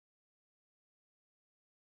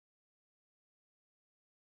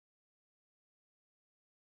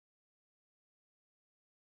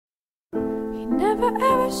never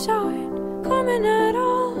ever saw it coming at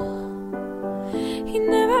all. He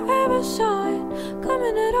never ever saw it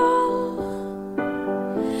coming at all.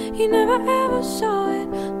 He never ever saw it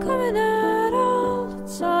coming at all.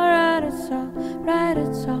 It's alright, it's alright,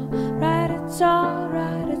 it's alright, it's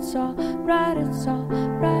alright, it's alright, it's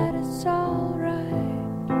alright, it's alright.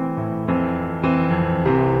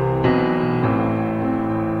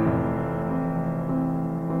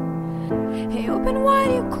 Hey, open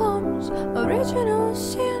wide your comes, original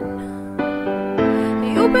sin.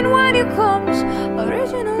 Hey, open wide your comes,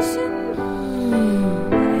 original sin.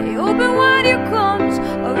 Hey, open wide your comes,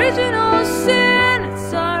 original sin.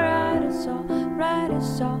 It's alright, it's alright,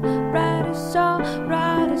 it's alright, it's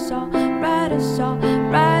alright, it's alright, it's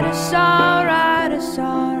alright, it's alright, it's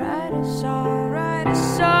alright, it's alright,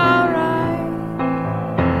 it's alright.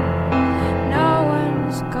 No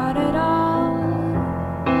one's got it all.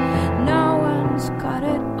 No one's got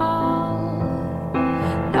it all.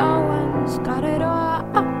 No one's got it all.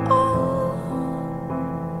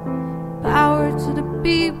 Power to the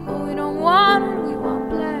people, we don't want it, we want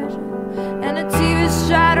pleasure. And the TV's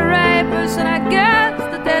try to rape us, and I guess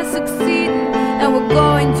that they're succeeding. And we're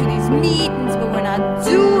going to these meetings, but we're not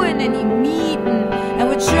doing any meeting. And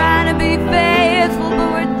we're trying to be faithful, but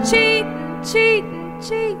we're cheating, cheating,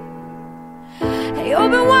 cheating. Hey,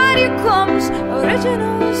 open wide your comes,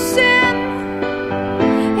 original sin.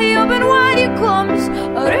 Hey, open wide your comes,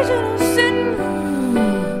 original sin.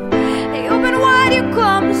 Hey, open wide your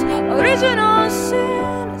comes, original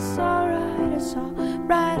sin. It's alright, it's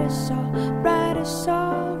alright, it's alright, it's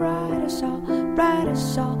alright, it's alright,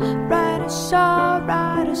 it's alright, it's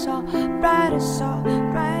alright, it's alright, it's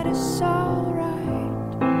alright, it's alright.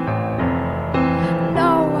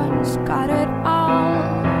 No one's got it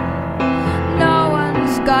all. No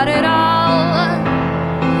one's got it all.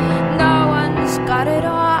 No one's got it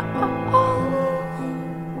all.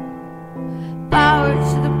 Power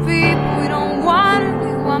to the people, we don't want it,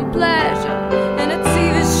 we want pleasure. And the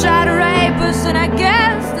TV's try to rape us, and I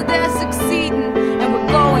guess that they're succeeding. And we're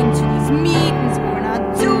going to these meetings, but we're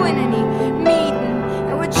not doing any meeting.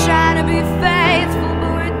 And we're trying to be faithful,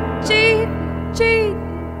 but we're cheating, cheating,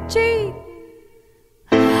 cheating.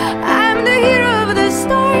 I'm the hero of the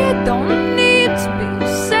story, I don't need to be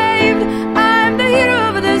saved. I'm the hero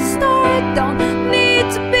of the story, I don't need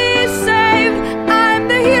to be saved. I'm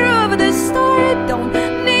the hero of the story, I don't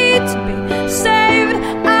need to be saved.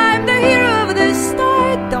 I'm the hero of the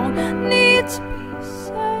story, I don't need to be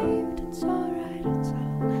saved. It's alright, it's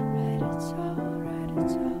alright, it's alright,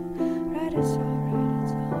 it's alright, it's alright, it's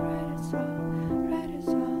alright, it's alright, it's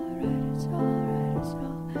alright, it's alright, it's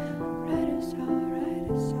alright, it's alright,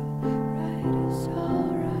 it's alright, it's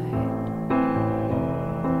alright.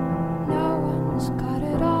 No one's got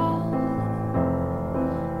it all.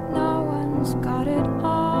 No one's got it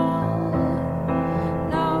all.